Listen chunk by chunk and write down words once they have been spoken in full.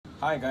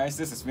Hi guys,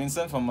 this is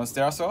Vincent from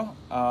Monsteraso.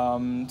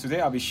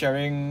 Today I'll be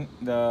sharing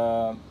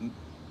the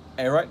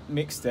Aroid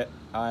mix that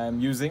I'm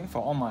using for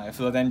all my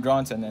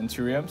philodendrons and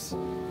anthuriums.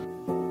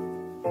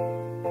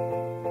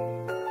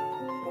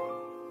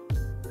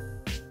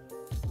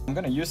 I'm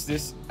gonna use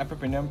this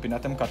Anthurium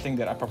pinnatum cutting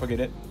that I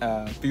propagated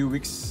a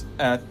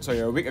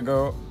week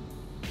ago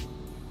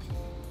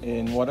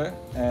in water.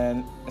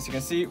 And as you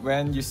can see,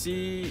 when you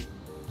see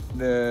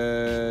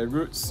the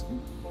roots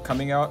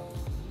coming out,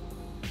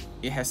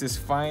 it has this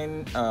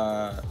fine,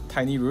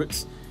 tiny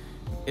roots.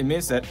 It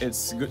means that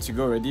it's good to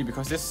go already,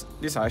 because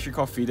these are actually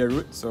called feeder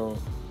roots. So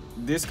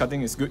this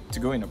cutting is good to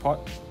go in a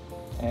pot.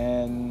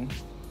 And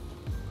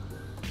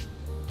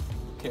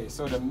okay,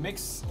 so the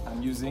mix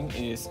I'm using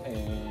is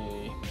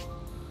a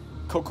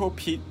cocoa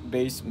peat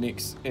based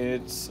mix.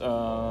 It's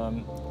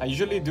I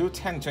usually do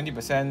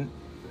 10-20%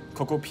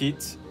 cocoa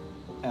peat.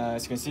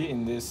 As you can see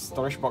in this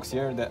storage box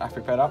here that I've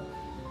prepared up,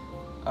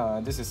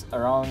 this is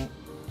around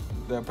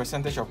the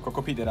percentage of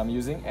cocoa peat that I'm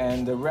using,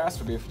 and the rest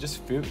will be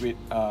just filled with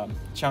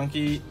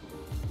chunky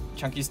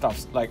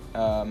stuffs like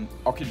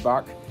orchid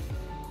bark,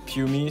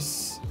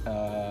 pumice,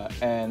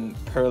 and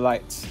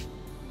perlite,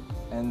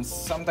 and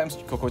sometimes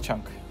cocoa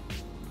chunk.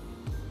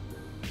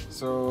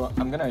 So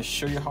I'm gonna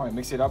show you how I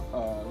mix it up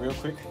real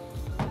quick.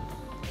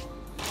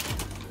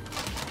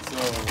 So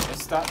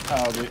let's start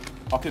with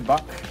orchid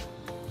bark.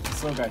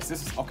 So guys,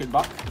 this is orchid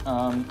bark.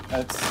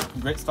 It's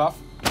great stuff.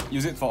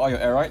 Use it for all your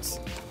aroids.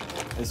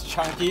 It's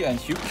chunky and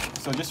huge,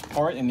 so just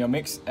pour it in your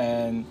mix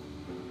and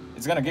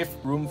it's gonna give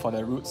room for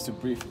the roots to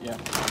breathe. Yeah.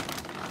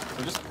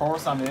 So just pour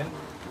some in.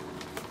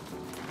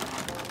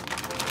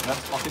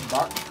 That's orchid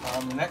bark.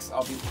 Next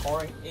I'll be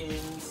pouring in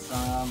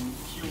some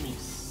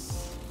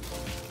pumice,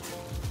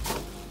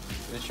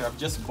 which I've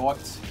just bought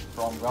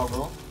from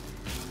Velcro.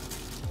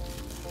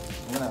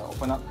 I'm gonna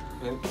open up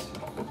it.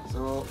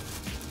 So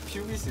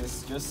pumice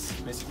is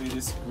just basically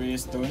this grey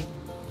stone.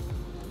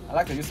 I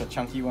like to use the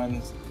chunky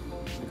ones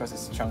because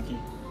it's chunky.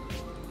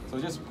 So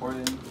just pour it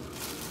in.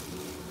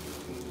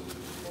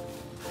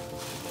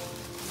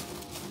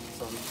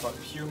 So we've got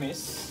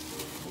pumice.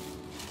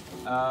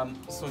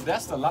 So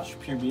that's the large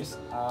pumice.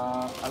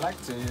 I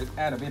like to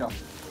add a bit of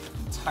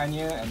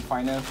tinier and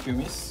finer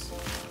pumice.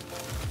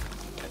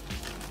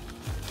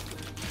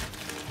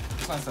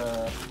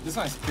 This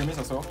one is pumice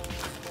also.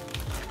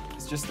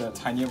 It's just the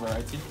tinier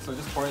variety. So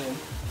just pour it in.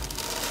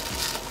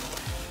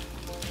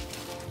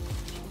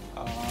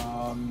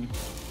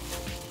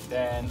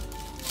 Then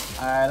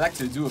I like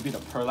to do a bit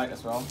of perlite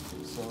as well.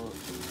 So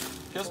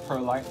here's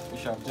perlite,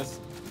 which I've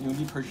just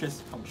newly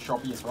purchased from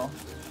Shopee as well.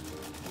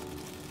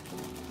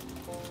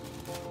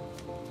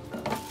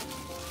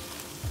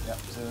 Yep,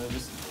 so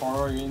just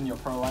pour in your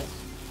perlite.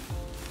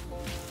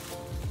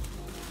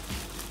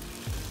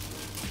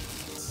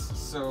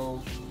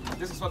 So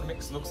this is what the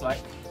mix looks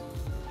like.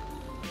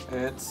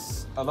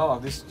 It's a lot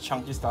of this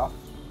chunky stuff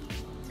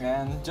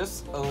and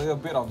just a little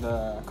bit of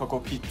the cocoa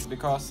peat,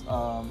 because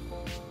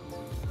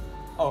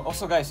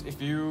also guys,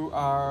 if you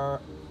are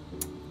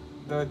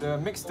the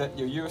mix that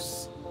you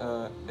use,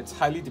 it's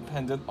highly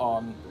dependent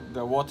on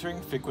the watering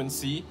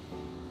frequency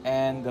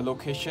and the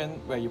location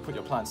where you put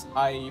your plants.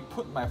 I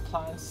put my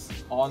plants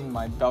on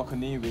my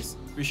balcony,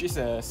 which is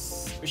a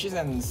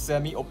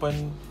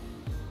semi-open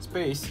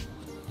space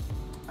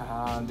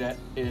that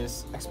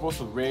is exposed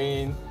to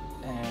rain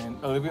and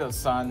a little bit of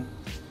sun.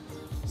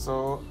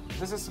 So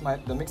this is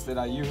the mix that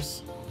I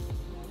use.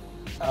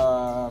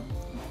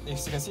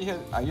 As you can see here,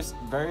 I use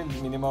very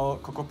minimal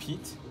cocoa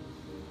peat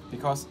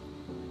because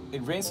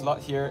it rains a lot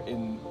here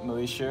in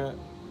Malaysia,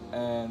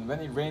 and when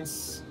it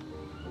rains,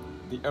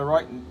 the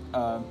Aroid,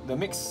 the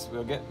mix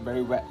will get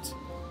very wet.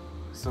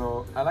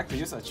 So I like to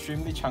use an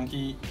extremely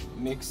chunky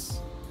mix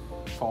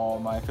for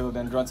my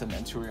philodendrons and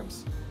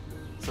anthuriums.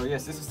 So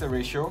yes, this is the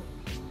ratio.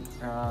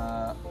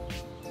 I'm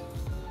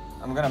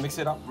gonna mix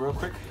it up real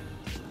quick.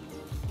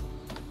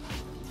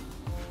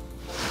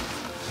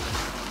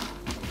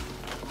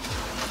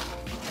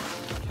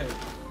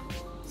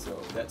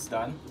 That's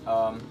done.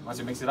 Once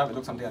you mix it up, it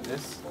looks something like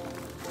this.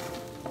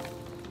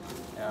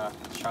 Yeah,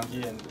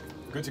 chunky and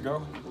good to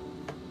go.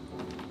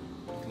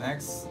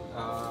 Next,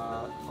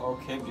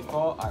 okay,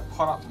 before I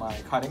pot up my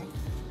cutting,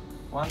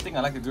 one thing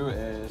I like to do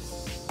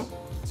is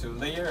to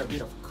layer a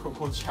bit of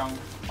cocoa chunk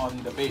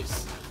on the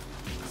base.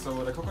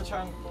 So the cocoa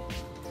chunk,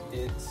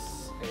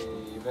 it's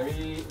a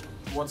very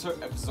water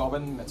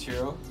absorbent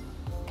material,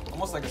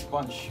 almost like a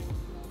sponge.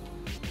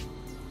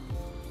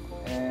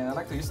 And I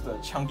like to use the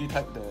chunky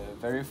type, the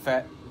very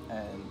fat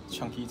and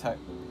chunky type,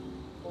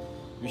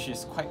 which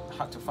is quite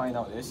hard to find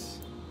nowadays.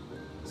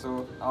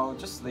 So I'll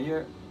just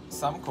layer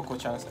some cocoa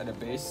chunks at the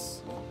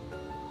base,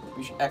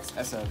 which acts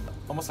as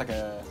almost like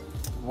a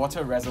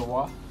water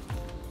reservoir.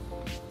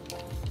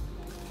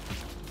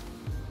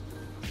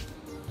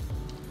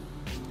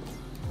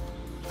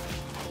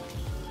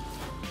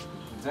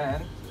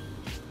 Then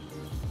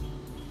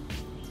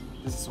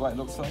this is what it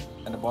looks like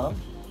at the bottom.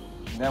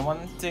 And then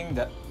one thing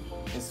that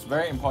is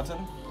very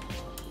important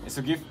is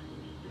to give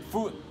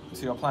food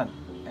to your plant,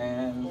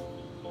 and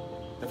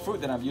the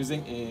food that I'm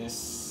using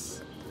is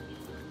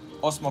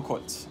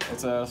Osmocote.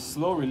 It's a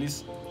slow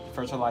release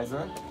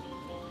fertilizer,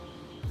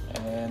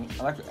 and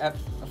I like to add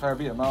a fair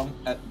bit amount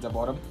at the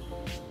bottom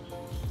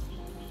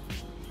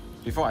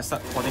before I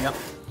start potting up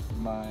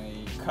my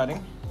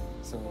cutting.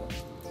 So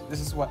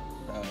this is what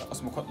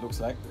Osmocote looks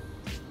like,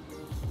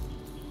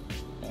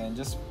 and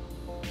just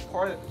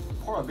pour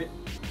a bit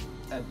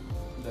at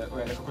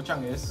where the coco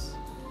chunk is.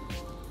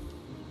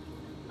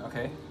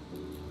 Okay,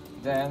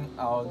 then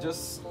I'll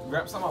just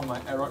grab some of my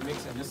Aroid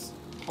mix and just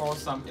pour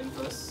some in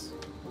first.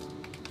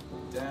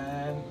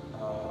 Then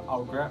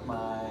I'll grab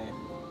my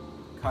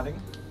cutting,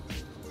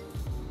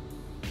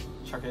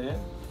 chuck it in,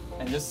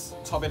 and just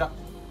top it up.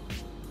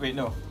 Wait,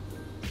 no.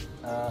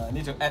 I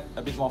need to add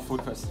a bit more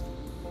food first,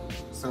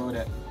 so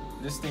that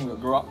this thing will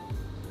grow up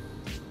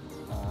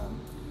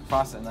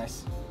fast and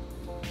nice.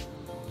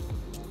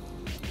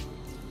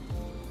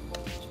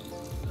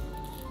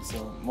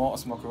 So more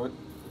Osmocote.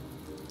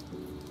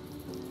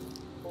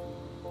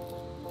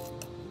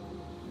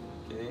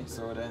 Okay,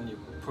 so then you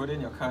put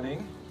in your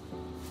cutting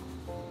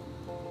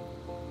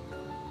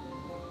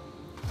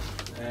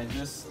and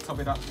just top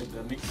it up with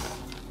the mix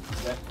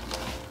that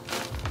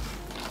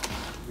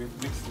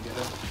we've mixed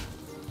together.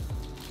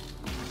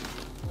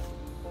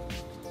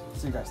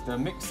 See guys, the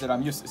mix that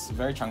I'm using is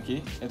very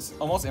chunky. It's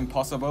almost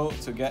impossible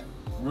to get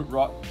root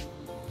rot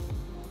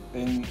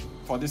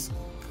for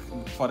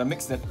the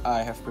mix that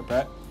I have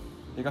prepared,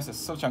 because it's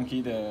so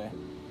chunky.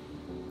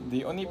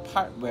 The only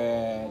part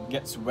where it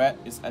gets wet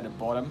is at the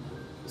bottom,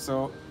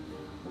 so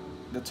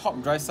the top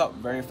dries out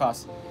very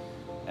fast,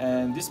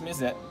 and this means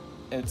that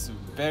it's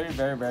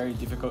very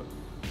difficult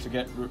to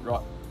get root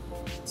rot,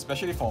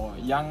 especially for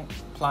young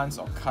plants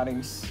or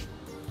cuttings,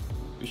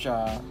 which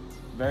are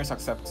very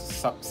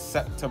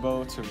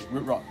susceptible to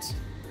root rot.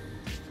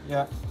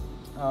 Yeah,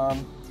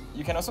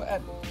 you can also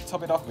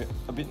top it off with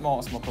a bit more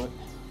Osmocote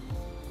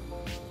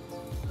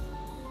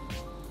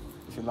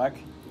if you like.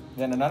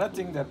 Then another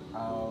thing that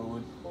I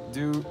would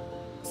do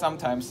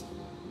sometimes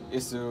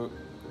is to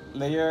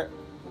layer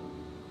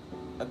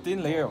a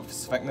thin layer of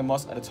sphagnum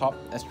moss at the top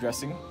as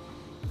dressing,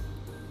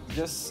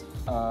 just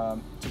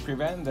to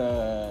prevent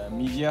the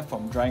media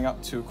from drying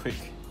out too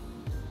quick.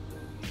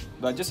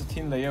 But just a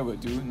thin layer will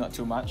do, not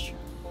too much.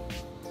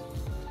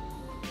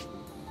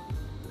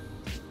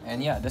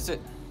 And yeah, that's it.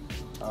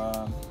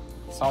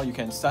 That's how you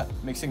can start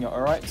mixing your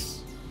Aroids.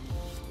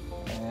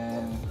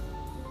 And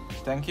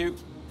thank you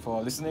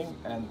for listening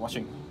and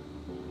watching.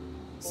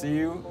 See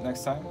you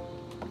next time.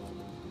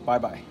 Bye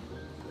bye.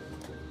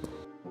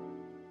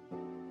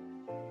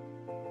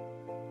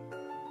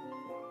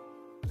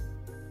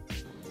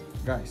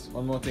 Guys,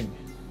 one more thing.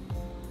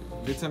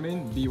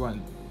 Vitamin B1,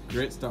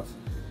 great stuff.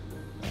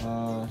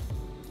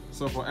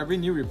 So for every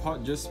new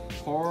repot, just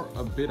pour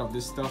a bit of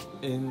this stuff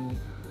in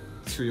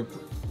to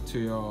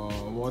your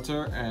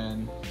water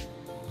and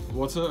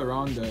water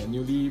around the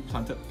newly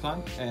planted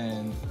plant,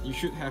 and you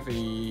should have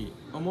a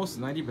almost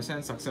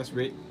 90% success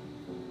rate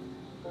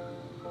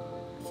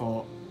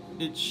for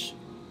each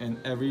and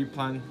every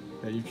plant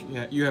that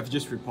you have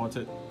just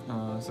reported.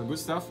 So good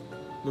stuff.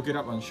 Look it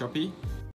up on Shopee.